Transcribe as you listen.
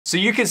So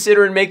you're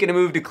considering making a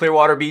move to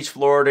Clearwater Beach,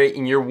 Florida,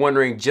 and you're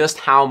wondering just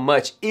how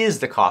much is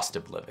the cost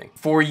of living.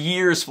 For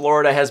years,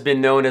 Florida has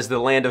been known as the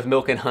land of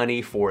milk and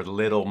honey for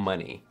little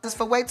money. Just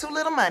for way too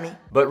little money.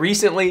 But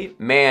recently,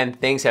 man,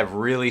 things have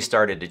really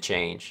started to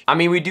change. I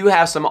mean, we do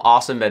have some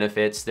awesome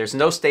benefits. There's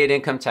no state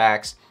income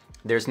tax,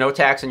 there's no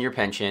tax on your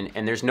pension,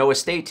 and there's no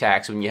estate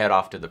tax when you head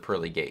off to the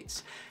pearly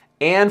gates.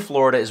 And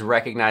Florida is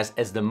recognized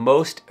as the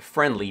most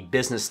friendly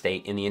business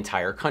state in the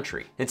entire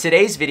country. In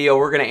today's video,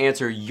 we're gonna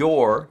answer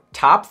your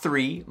top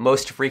 3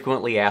 most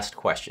frequently asked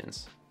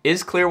questions.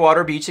 Is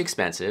Clearwater Beach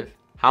expensive?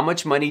 How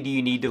much money do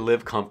you need to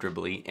live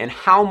comfortably? And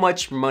how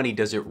much money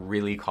does it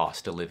really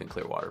cost to live in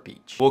Clearwater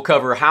Beach? We'll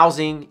cover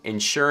housing,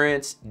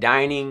 insurance,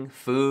 dining,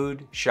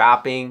 food,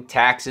 shopping,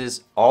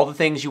 taxes, all the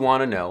things you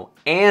wanna know,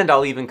 and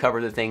I'll even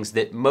cover the things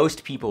that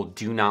most people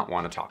do not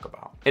wanna talk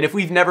about. And if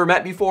we've never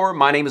met before,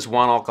 my name is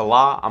Juan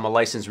Alcala. I'm a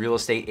licensed real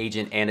estate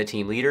agent and a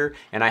team leader,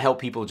 and I help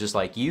people just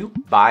like you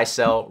buy,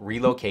 sell,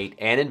 relocate,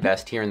 and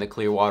invest here in the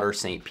Clearwater,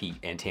 St. Pete,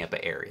 and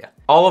Tampa area.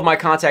 All of my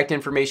contact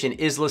information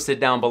is listed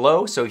down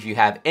below, so if you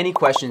have any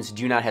questions,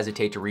 do not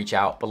hesitate to reach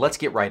out, but let's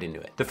get right into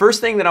it. The first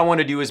thing that I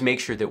wanna do is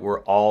make sure that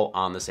we're all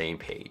on the same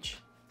page.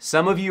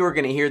 Some of you are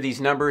gonna hear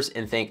these numbers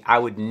and think I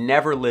would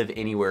never live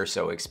anywhere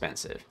so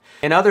expensive.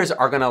 And others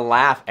are gonna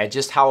laugh at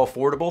just how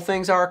affordable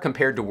things are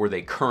compared to where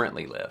they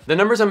currently live. The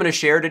numbers I'm gonna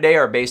share today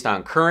are based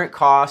on current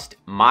cost,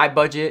 my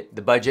budget,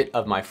 the budget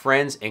of my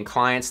friends and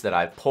clients that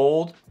I've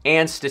polled,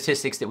 and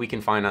statistics that we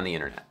can find on the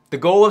internet. The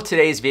goal of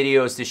today's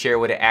video is to share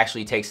what it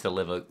actually takes to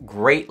live a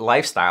great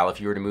lifestyle if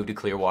you were to move to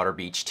Clearwater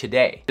Beach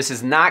today. This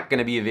is not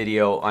gonna be a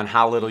video on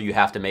how little you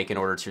have to make in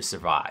order to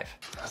survive.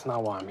 That's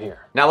not why I'm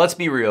here. Now let's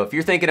be real, if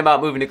you're thinking about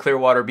moving to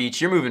Clearwater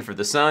Beach, you're moving for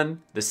the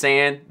sun, the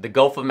sand, the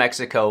Gulf of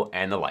Mexico,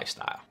 and the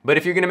lifestyle. But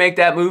if you're gonna make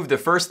that move, the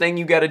first thing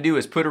you gotta do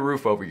is put a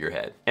roof over your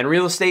head. And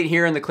real estate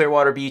here in the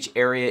Clearwater Beach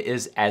area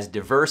is as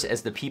diverse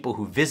as the people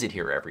who visit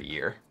here every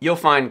year. You'll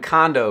find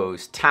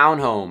condos,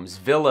 townhomes,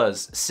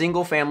 villas,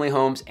 single family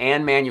homes,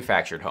 and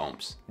manufactured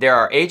homes. There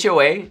are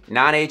HOA,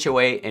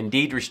 non-HOA, and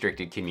deed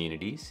restricted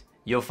communities.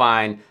 You'll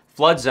find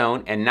flood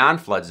zone and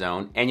non-flood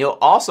zone, and you'll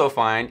also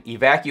find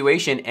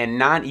evacuation and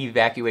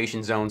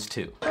non-evacuation zones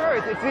too. Sure,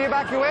 it's the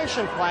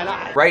evacuation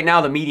plan. Right now,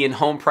 the median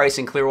home price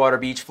in Clearwater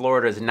Beach,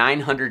 Florida is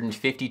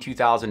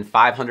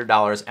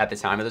 $952,500 at the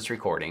time of this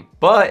recording.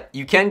 But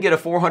you can get a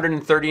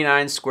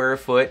 439 square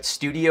foot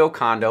studio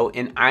condo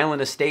in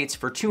Island Estates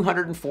for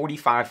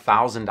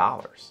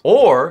 $245,000.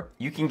 Or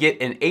you can get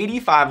an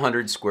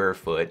 8,500 square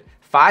foot,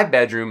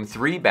 5-bedroom,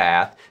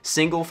 3-bath,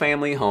 single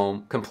family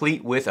home,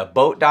 complete with a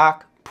boat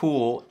dock,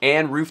 pool,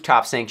 and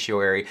rooftop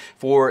sanctuary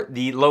for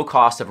the low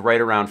cost of right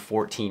around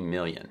 $14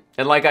 million.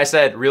 And like I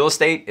said, real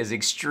estate is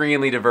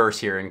extremely diverse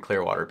here in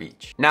Clearwater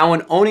Beach. Now,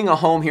 when owning a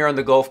home here on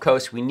the Gulf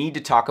Coast, we need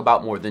to talk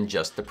about more than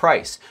just the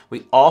price.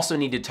 We also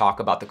need to talk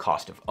about the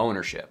cost of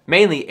ownership.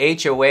 Mainly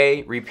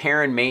HOA,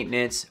 repair and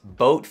maintenance,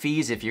 boat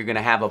fees if you're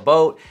gonna have a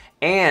boat,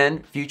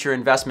 and future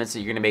investments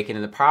that you're gonna make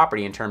into the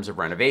property in terms of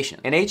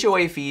renovation. And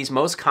HOA fees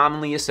most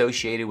commonly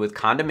associated with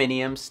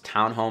condominiums,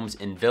 townhomes,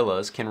 and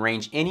villas can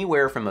range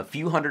anywhere from a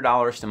few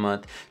 $100s a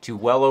month to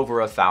well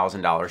over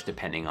 $1,000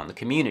 depending on the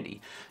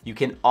community. You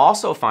can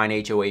also find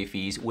HOA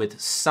fees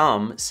with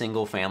some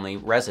single family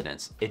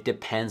residents. It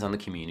depends on the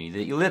community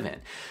that you live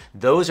in.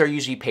 Those are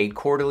usually paid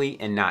quarterly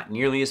and not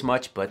nearly as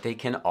much, but they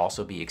can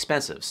also be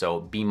expensive. So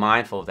be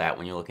mindful of that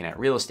when you're looking at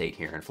real estate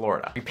here in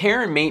Florida.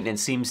 Repair and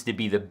maintenance seems to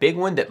be the big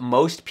one that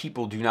most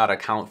people do not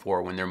account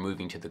for when they're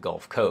moving to the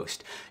Gulf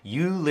Coast.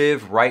 You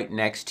live right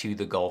next to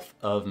the Gulf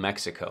of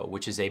Mexico,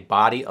 which is a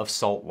body of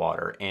salt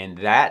water, and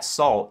that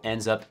salt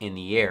ends up in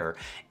the air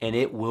and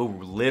it will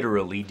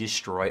literally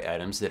destroy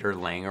items that are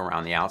laying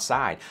around the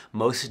outside,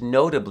 most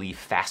notably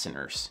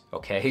fasteners,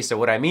 okay? So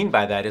what I mean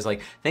by that is,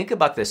 like, think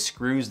about the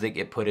screws that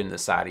get put in the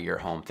side of your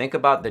home. Think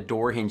about the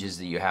door hinges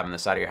that you have on the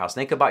side of your house.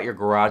 Think about your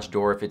garage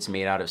door if it's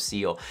made out of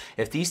steel.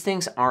 If these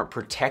things aren't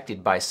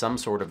protected by some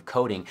sort of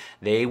coating,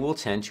 they will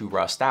tend to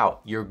rust out.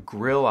 Your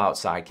grill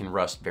outside can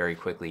rust very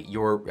quickly.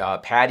 Your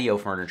patio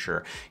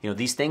furniture, you know,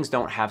 these things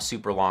don't have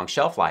super long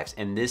shelf lives,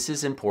 and this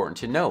is important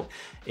to note.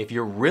 If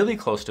you're really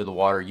close to the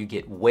water, you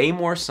get way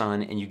more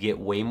sun and you get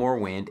way more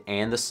wind,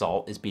 and the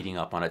salt is beating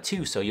up on it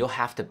too. So you'll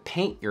have to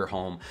paint your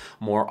home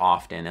more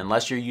often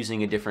unless you're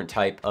using a different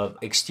type of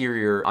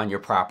exterior on your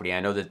property.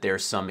 I know that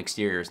there's some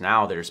exteriors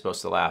now that are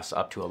supposed to last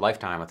up to a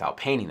lifetime without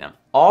painting them.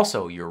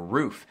 Also, your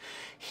roof.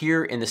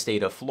 Here in the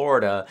state of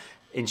Florida,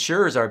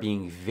 insurers are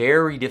being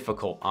very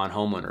difficult on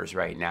homeowners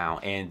right now,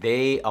 and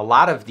a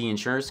lot of the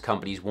insurance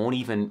companies won't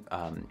even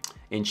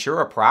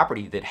insure a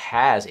property that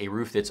has a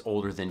roof that's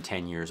older than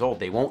 10 years old.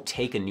 They won't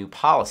take a new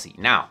policy.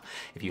 Now,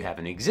 if you have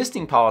an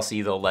existing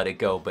policy, they'll let it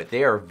go, but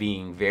they are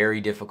being very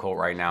difficult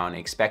right now and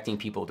expecting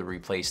people to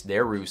replace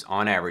their roofs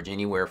on average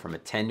anywhere from a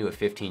 10 to a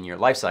 15-year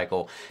life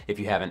cycle if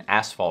you have an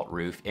asphalt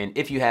roof. And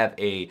if you have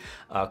a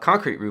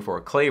concrete roof or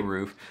a clay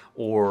roof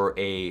or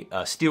a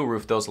steel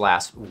roof, those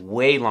last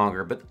way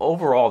longer. But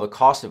overall, the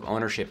cost of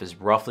ownership is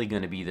roughly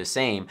going to be the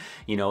same.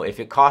 You know, if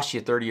it costs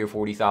you $30,000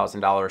 or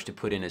 $40,000 to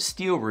put in a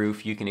steel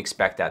roof, you can expect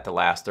expect that to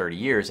last 30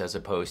 years as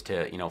opposed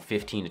to, you know,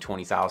 $15,000 to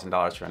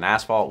 $20,000 for an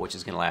asphalt, which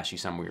is going to last you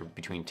somewhere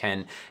between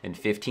 10 and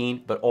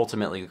 15. But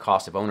ultimately, the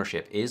cost of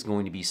ownership is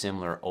going to be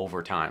similar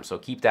over time. So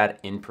keep that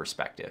in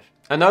perspective.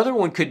 Another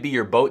one could be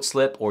your boat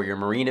slip or your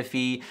marina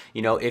fee.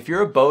 You know, if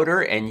you're a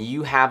boater and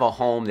you have a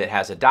home that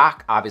has a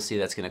dock, obviously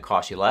that's going to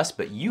cost you less,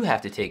 but you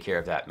have to take care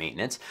of that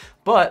maintenance.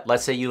 But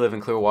let's say you live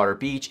in Clearwater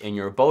Beach and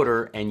you're a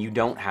boater and you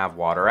don't have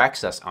water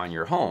access on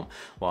your home.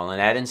 Well, in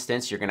that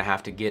instance, you're going to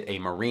have to get a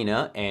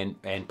marina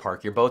and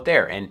park your boat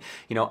there. And,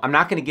 you know, I'm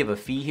not going to give a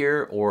fee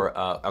here or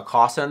a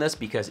cost on this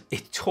because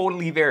it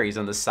totally varies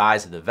on the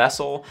size of the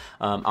vessel,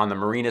 on the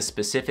marina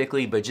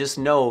specifically, but just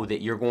know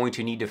that you're going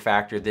to need to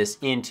factor this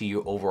into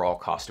your overall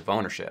cost of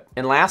ownership.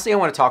 And lastly, I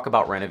want to talk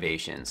about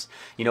renovations.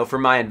 You know, for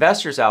my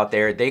investors out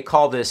there, they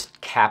call this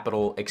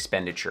capital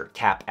expenditure,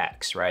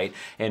 CapEx, right?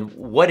 And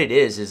what it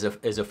is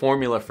a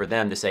formula for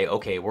them to say,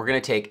 okay, we're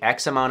going to take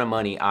X amount of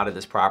money out of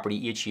this property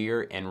each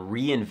year and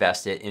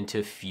reinvest it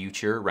into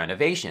future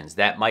renovations.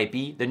 That might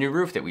be the new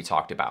roof that we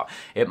talked about.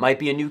 It might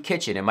be a new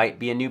kitchen. It might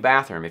be a new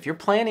bathroom. If you're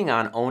planning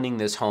on owning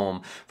this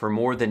home for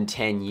more than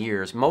 10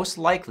 years, most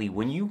likely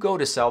when you go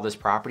to sell this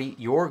property,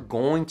 you're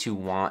going to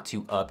want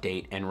to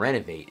update and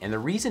renovate. And the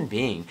reason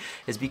being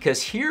is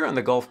because here on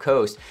the Gulf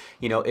Coast,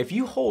 you know, if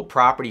you hold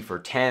property for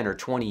 10 or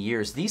 20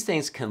 years, these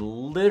things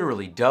can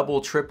literally double,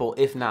 triple,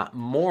 if not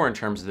more in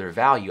terms of their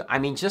value. I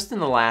mean, just in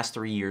the last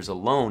 3 years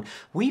alone,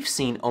 we've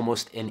seen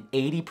almost an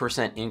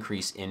 80%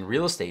 increase in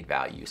real estate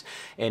values.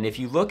 And if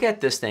you look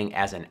at this thing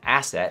as an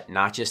asset,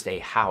 not just a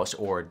house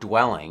or a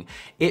dwelling,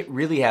 it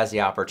really has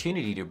the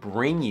opportunity to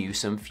bring you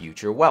some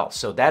future wealth.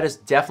 So that is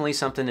definitely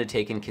something to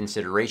take in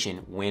consideration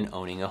when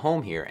owning a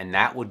home here. And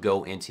that would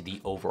go into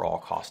the overall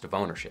cost of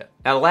ownership.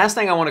 Now, the last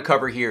thing I want to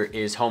cover here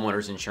is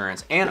homeowners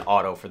insurance and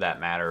auto for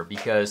that matter,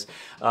 because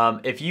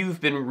if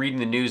you've been reading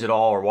the news at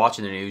all or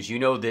watching the news, you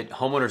know that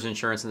homeowners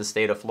insurance in the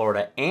state of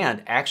Florida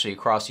and actually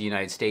across the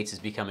United States is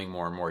becoming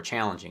more and more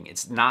challenging.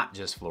 It's not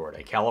just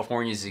Florida.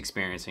 California is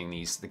experiencing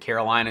these. The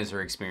Carolinas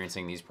are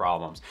experiencing these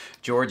problems.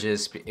 Georgia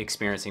is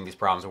experiencing these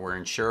problems where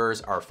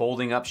insurers are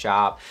folding up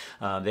shop.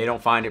 They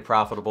don't find it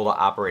profitable to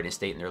operate in a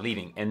state and they're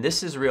leaving. And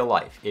this is real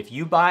life. If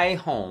you buy a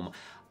home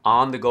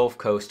on the Gulf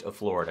Coast of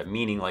Florida,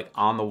 meaning like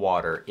on the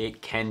water,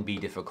 it can be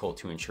difficult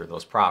to insure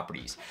those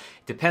properties.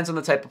 It depends on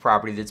the type of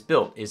property that's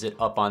built. Is it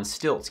up on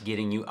stilts,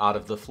 getting you out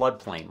of the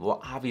floodplain? Well,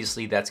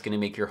 obviously that's going to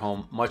make your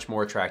home much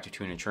more attractive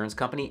to an insurance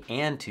company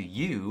and to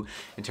you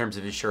in terms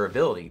of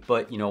insurability.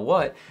 But you know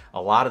what?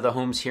 A lot of the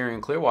homes here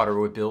in Clearwater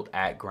were built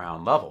at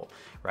ground level,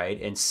 right?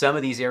 And some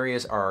of these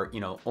areas are, you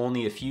know,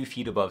 only a few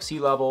feet above sea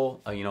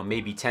level, you know,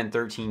 maybe 10,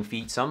 13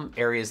 feet. Some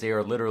areas they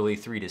are literally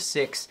 3 to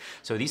 6.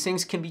 So these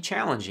things can be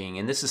challenging.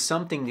 And this is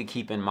something to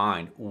keep in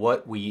mind.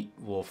 What we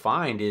will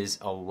find is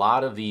a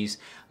lot of these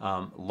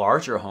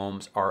larger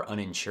homes are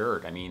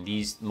uninsured. I mean,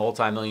 these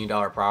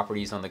multi-million-dollar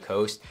properties on the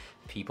coast,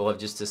 people have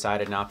just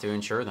decided not to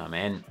insure them.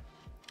 And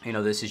you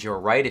know, this is your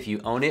right if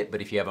you own it,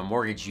 but if you have a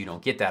mortgage, you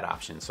don't get that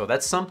option. So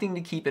that's something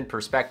to keep in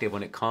perspective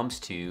when it comes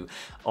to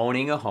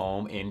owning a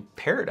home in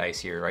paradise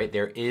here, right?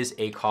 There is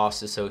a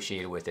cost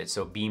associated with it,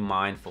 so be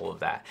mindful of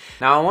that.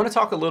 Now, I want to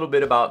talk a little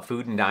bit about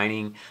food and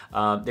dining.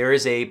 There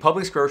is a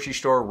Publix grocery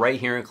store right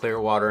here in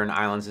Clearwater and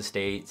Islands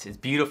Estates. It's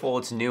beautiful,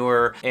 it's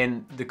newer,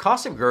 and the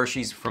cost of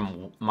groceries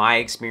from my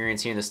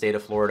experience here in the state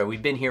of Florida,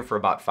 we've been here for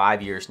about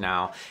 5 years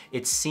now.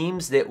 It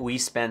seems that we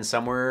spend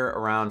somewhere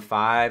around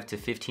 5 to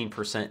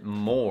 15%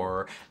 more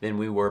than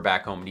we were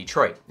back home in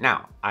Detroit.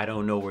 Now, I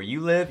don't know where you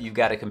live. You've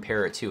got to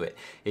compare it to it.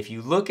 If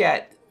you look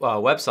at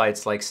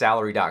websites like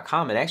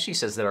salary.com, it actually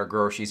says that our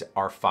groceries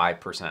are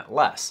 5%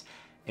 less.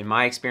 In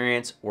my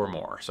experience, or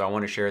more. So I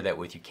want to share that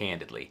with you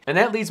candidly. And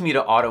that leads me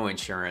to auto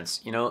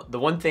insurance. You know, the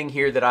one thing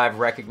here that I've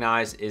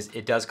recognized is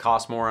it does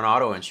cost more on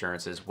auto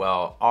insurance as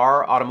well.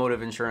 Our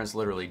automotive insurance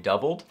literally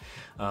doubled.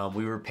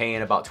 We were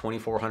paying about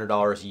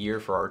 $2,400 a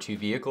year for our 2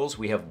 vehicles.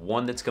 We have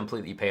one that's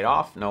completely paid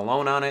off, no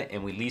loan on it,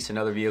 and we lease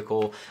another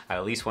vehicle. I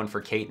lease one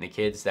for Kate and the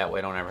kids. That way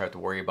I don't ever have to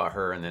worry about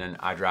her. And then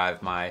I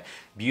drive my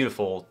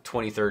beautiful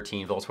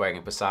 2013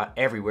 Volkswagen Passat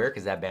everywhere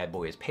because that bad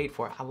boy is paid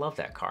for. I love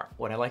that car.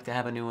 Would I like to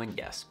have a new one?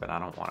 Yes, but I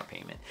don't want a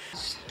payment.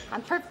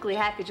 I'm perfectly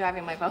happy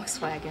driving my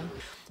Volkswagen.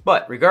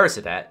 But regardless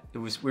of that,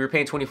 we were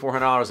paying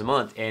 $2,400 a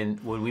month,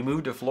 and when we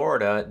moved to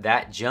Florida,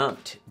 that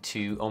jumped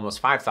to almost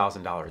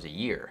 $5,000 a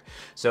year.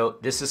 So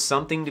this is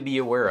something to be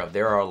aware of.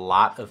 There are a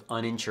lot of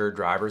uninsured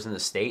drivers in the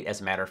state. As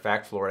a matter of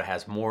fact, Florida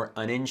has more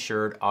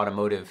uninsured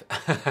automotive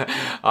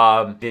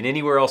than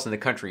anywhere else in the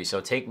country, so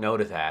take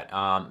note of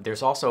that.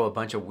 There's also a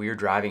bunch of weird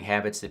driving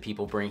habits that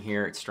people bring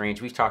here. It's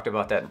strange. We've talked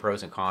about that in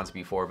pros and cons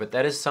before, but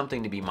that is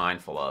something to be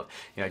mindful of.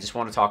 You know, I just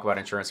want to talk about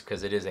insurance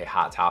because it is a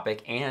hot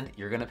topic, and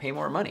you're going to pay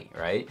more money,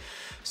 right?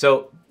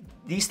 So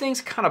these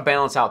things kind of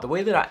balance out. The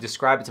way that I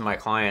describe it to my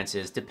clients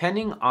is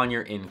depending on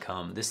your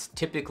income, this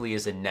typically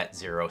is a net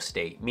zero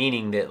state,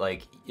 meaning that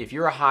like if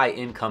you're a high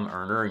income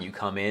earner and you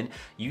come in,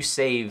 you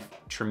save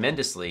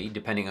tremendously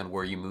depending on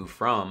where you move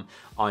from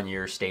on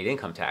your state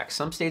income tax.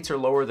 Some states are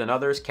lower than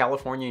others.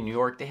 California, New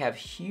York, they have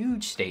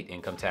huge state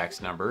income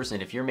tax numbers.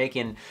 And if you're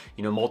making,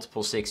 you know,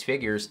 multiple six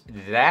figures,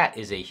 that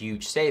is a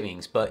huge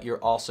savings, but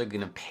you're also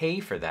gonna pay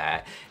for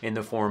that in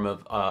the form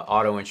of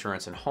auto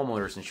insurance and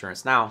homeowners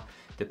insurance. Now,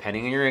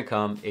 depending on your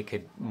income, it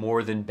could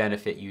more than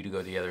benefit you to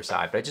go the other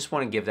side. But I just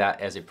want to give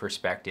that as a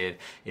perspective.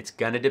 It's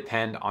going to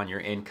depend on your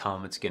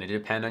income. It's going to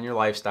depend on your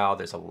lifestyle.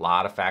 There's a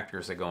lot of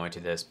factors that go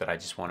into this, but I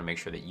just want to make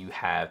sure that you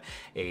have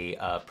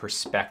a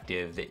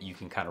perspective that you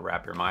can kind of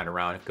wrap your mind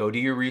around. Go do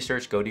your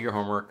research, go do your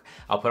homework.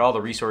 I'll put all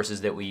the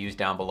resources that we use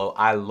down below.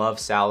 I love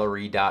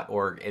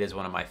salary.org. It is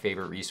one of my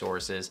favorite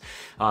resources.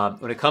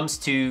 When it comes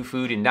to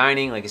food and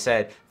dining, like I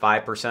said,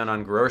 5%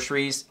 on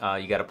groceries.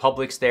 You got a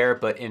Publix there,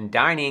 but in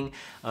dining,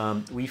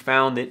 we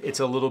found that it's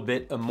a little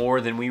bit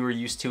more than we were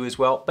used to as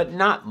well, but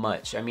not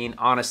much. I mean,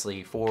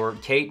 honestly, for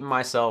Kate and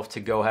myself to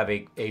go have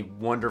a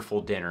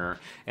wonderful dinner,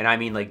 and I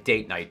mean like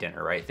date night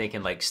dinner, right?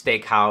 Thinking like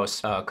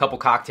steakhouse, a couple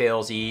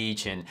cocktails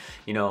each, and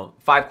you know,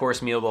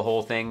 5-course meal, the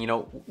whole thing, you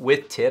know,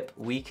 with tip,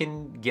 we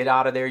can get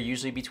out of there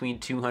usually between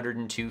 $200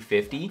 and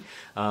 $250.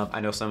 I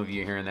know some of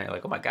you here and there are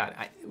like, oh my God,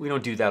 we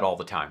don't do that all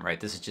the time, right?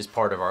 This is just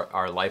part of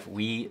our life.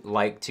 We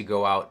like to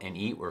go out and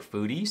eat. We're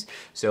foodies,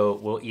 so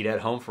we'll eat at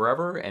home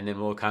forever, and then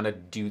we'll kind of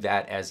do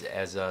that as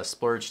a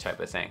splurge type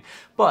of thing.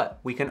 But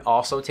we can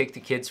also take the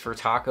kids for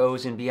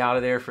tacos and be out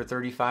of there for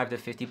 35 to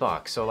 50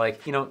 bucks. So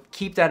like, you know,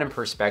 keep that in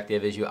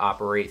perspective as you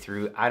operate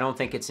through. I don't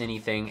think it's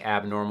anything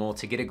abnormal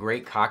to get a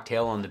great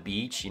cocktail on the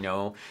beach, you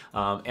know,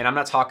 and I'm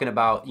not talking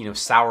about, you know,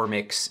 sour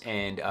mix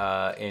and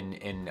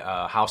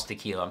house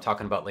tequila. I'm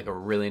talking about like a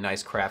really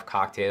nice craft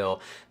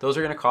cocktail. Those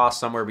are going to cost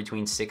somewhere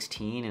between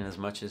 16 and as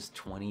much as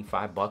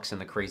 25 bucks in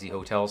the crazy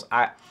hotels.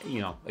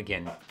 You know,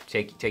 again,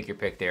 take your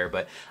pick there,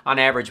 but on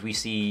average we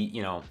see,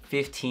 you know,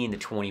 15 to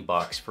 20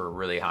 bucks for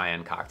really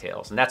high-end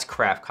cocktails, and that's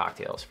craft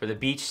cocktails. For the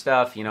beach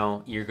stuff, you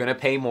know, you're gonna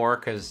pay more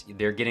because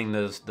they're getting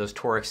those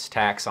tourist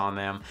tax on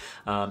them,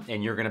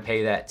 and you're gonna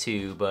pay that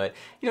too. But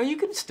you know, you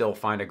can still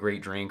find a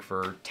great drink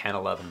for 10,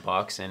 11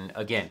 bucks, and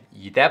again,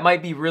 that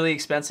might be really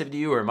expensive to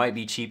you, or it might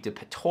be cheap.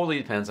 Totally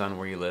depends on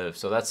where you live.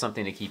 So that's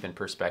something to keep in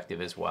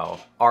perspective as well.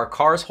 Our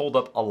cars hold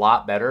up a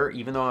lot better,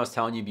 even though I was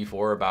telling you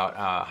before about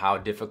how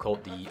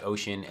difficult the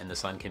ocean and the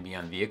sun can be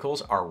on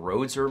vehicles. Our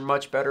roads are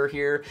much better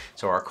here,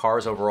 so our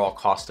cars overall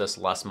cost us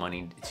less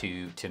money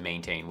to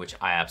maintain, which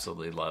I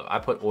absolutely love. I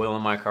put oil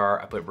in my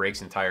car, I put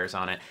brakes and tires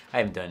on it. I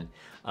haven't done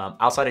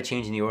outside of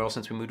changing the oil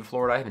since we moved to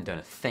Florida, I haven't done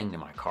a thing to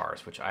my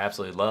cars, which I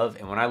absolutely love.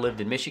 And when I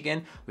lived in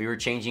Michigan, we were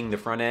changing the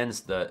front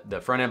ends,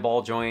 the front end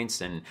ball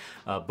joints and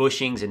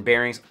bushings and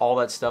bearings, all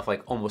that stuff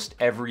like almost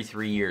every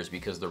 3 years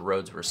because the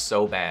roads were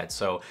so bad.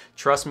 So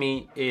trust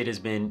me, it has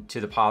been to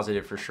the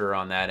positive for sure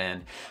on that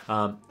end.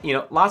 You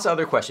know, lots of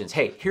other questions.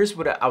 Hey, here's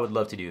what I would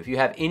love to do. If you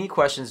have any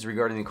questions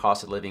regarding the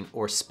cost of living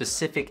or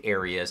specific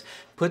areas,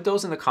 put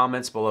those in the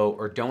comments below,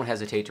 or don't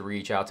hesitate to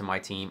reach out to my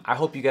team. I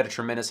hope you got a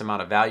tremendous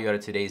amount of value out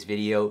of today's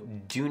video.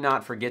 Do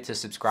not forget to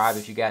subscribe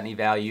if you got any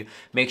value.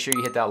 Make sure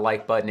you hit that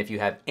like button. If you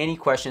have any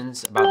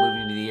questions about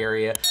moving to the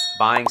area,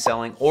 buying,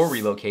 selling, or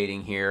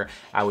relocating here,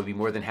 I would be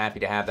more than happy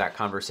to have that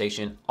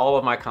conversation. All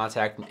of my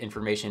contact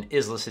information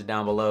is listed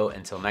down below.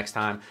 Until next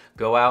time,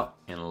 go out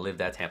and live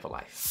that Tampa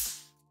life.